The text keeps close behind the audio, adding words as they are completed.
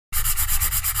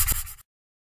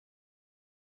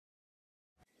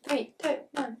3, 2,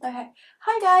 1, okay.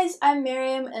 Hi guys, I'm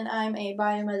Mariam and I'm a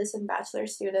biomedicine bachelor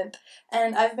student,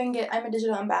 and I'm a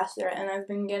digital ambassador, and I've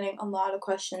been getting a lot of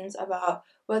questions about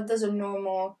what does a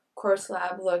normal course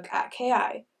lab look at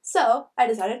KI. So I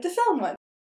decided to film one.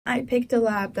 I picked a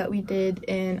lab that we did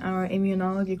in our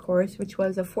immunology course, which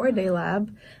was a 4-day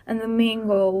lab, and the main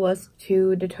goal was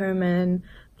to determine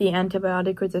the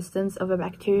antibiotic resistance of a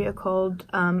bacteria called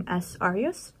S.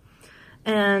 aureus.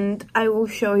 And I will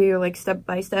show you like step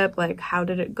by step like how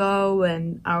did it go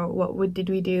and what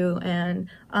did we do, and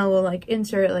I will like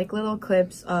insert like little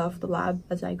clips of the lab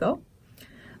as I go.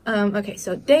 Okay,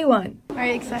 so day 1. Are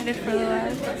you excited for the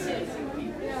lab?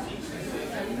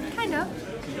 Kind of.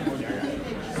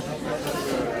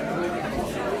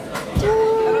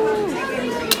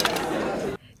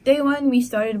 Day 1, we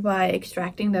started by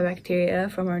extracting the bacteria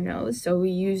from our nose. So we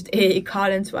used a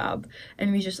cotton swab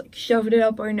and we just like shoved it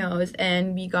up our nose,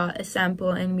 and we got a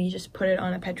sample and we just put it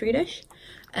on a petri dish.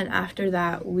 And after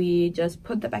that, we just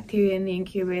put the bacteria in the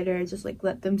incubator, just like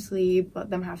let them sleep, let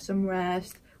them have some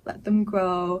rest, let them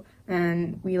grow,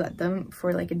 and we let them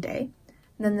for like a day.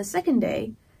 And then the second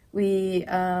day, we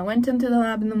went into the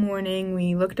lab in the morning,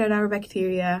 we looked at our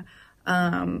bacteria.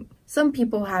 Some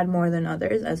people had more than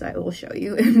others, as I will show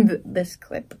you in this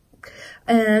clip.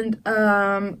 And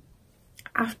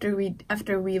after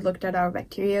we looked at our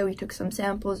bacteria, we took some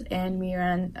samples and we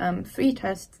ran 3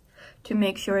 tests to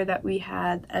make sure that we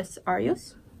had S.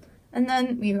 aureus. And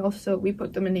then we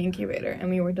put them in the incubator, and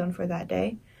we were done for that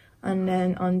day. And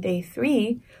then on day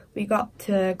 3, we got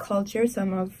to culture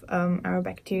some of our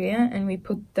bacteria, and we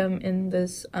put them in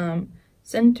this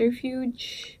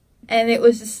centrifuge. And it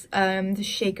was this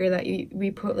shaker that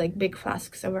we put like big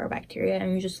flasks of our bacteria,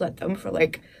 and we just let them for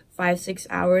like 5-6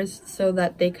 hours so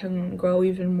that they can grow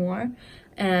even more.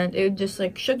 And it just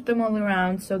like shook them all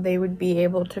around so they would be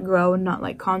able to grow and not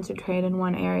like concentrate in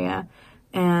one area.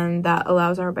 And that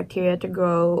allows our bacteria to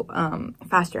grow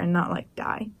faster and not like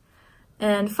die.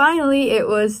 And finally, it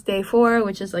was day 4,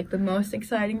 which is like the most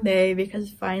exciting day, because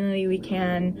finally we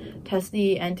can test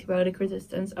the antibiotic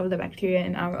resistance of the bacteria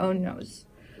in our own nose.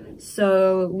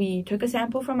 So we took a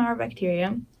sample from our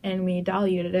bacteria and we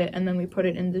diluted it, and then we put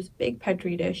it in this big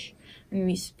petri dish and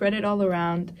we spread it all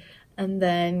around, and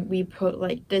then we put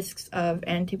like discs of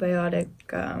antibiotics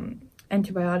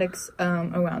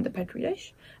around the petri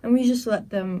dish, and we just let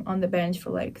them on the bench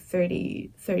for like 20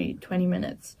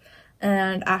 minutes.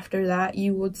 And after that,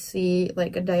 you would see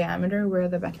like a diameter where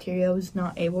the bacteria was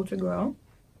not able to grow,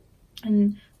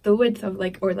 and the width of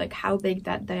like, or like how big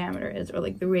that diameter is, or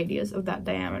like the radius of that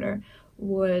diameter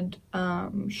would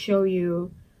show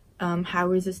you how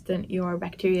resistant your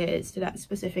bacteria is to that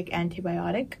specific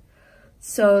antibiotic.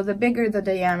 So the bigger the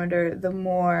diameter, the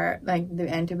more like the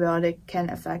antibiotic can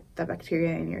affect the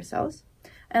bacteria in your cells.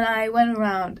 And I went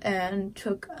around and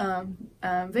took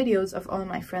videos of all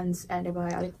my friends'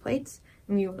 antibiotic plates,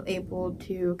 and we were able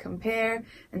to compare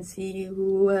and see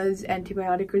who was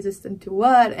antibiotic resistant to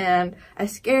what. And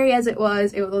as scary as it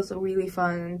was also really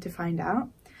fun to find out.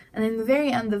 And in the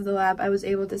very end of the lab, I was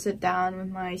able to sit down with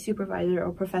my supervisor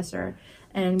or professor,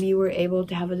 and we were able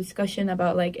to have a discussion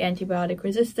about like antibiotic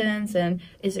resistance, and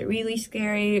is it really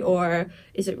scary, or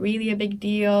is it really a big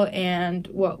deal, and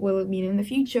what will it mean in the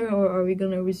future, or are we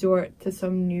going to resort to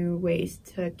some new ways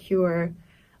to cure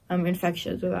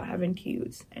infections without having to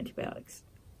use antibiotics.